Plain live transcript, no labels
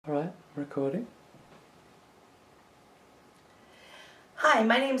recording. Hi,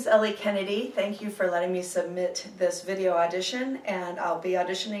 my name's Ellie Kennedy. Thank you for letting me submit this video audition, and I'll be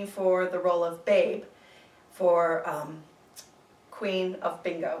auditioning for the role of Babe for Queen of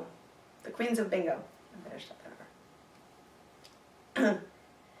Bingo. The Queens of Bingo. I better start that over.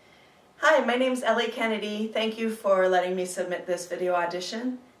 Hi, my name's Ellie Kennedy. Thank you for letting me submit this video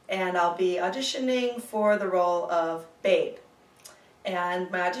audition, and I'll be auditioning for the role of Babe. And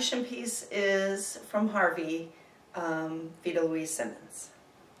my audition piece is from Harvey, Vita Louise Simmons.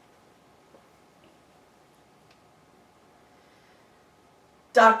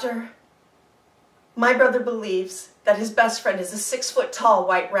 Doctor, my brother believes that his best friend is a 6-foot-tall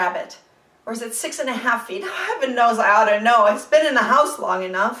white rabbit. Or is it 6.5 feet? Heaven knows I ought to know. I've been in the house long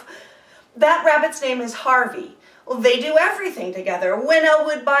enough. That rabbit's name is Harvey. Well, they do everything together. When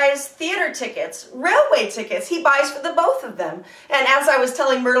Elwood buys theater tickets, railway tickets, he buys for the both of them. And as I was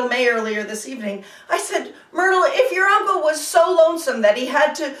telling Myrtle May earlier this evening, I said, Myrtle, if your uncle was so lonesome that he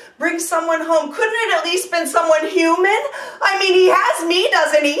had to bring someone home, couldn't it at least been someone human? I mean, he has me,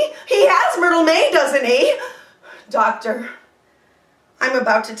 doesn't he? He has Myrtle May, doesn't he? Doctor, I'm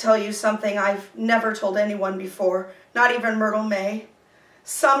about to tell you something I've never told anyone before, not even Myrtle May.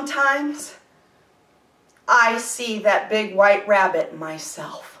 Sometimes I see that big white rabbit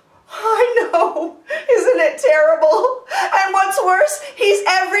myself. I know, isn't it terrible? And what's worse, he's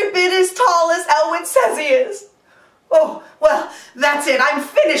every bit as tall as Elwood says he is. Oh, well, that's it. I'm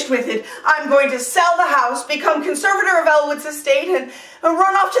finished with it. I'm going to sell the house, become conservator of Elwood's estate, and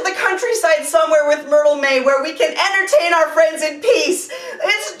run off to the countryside somewhere with Myrtle May where we can entertain our friends in peace.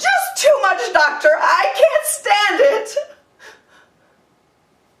 It's just too much, Doctor. I can't stand it.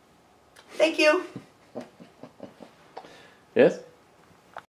 Thank you. Yes?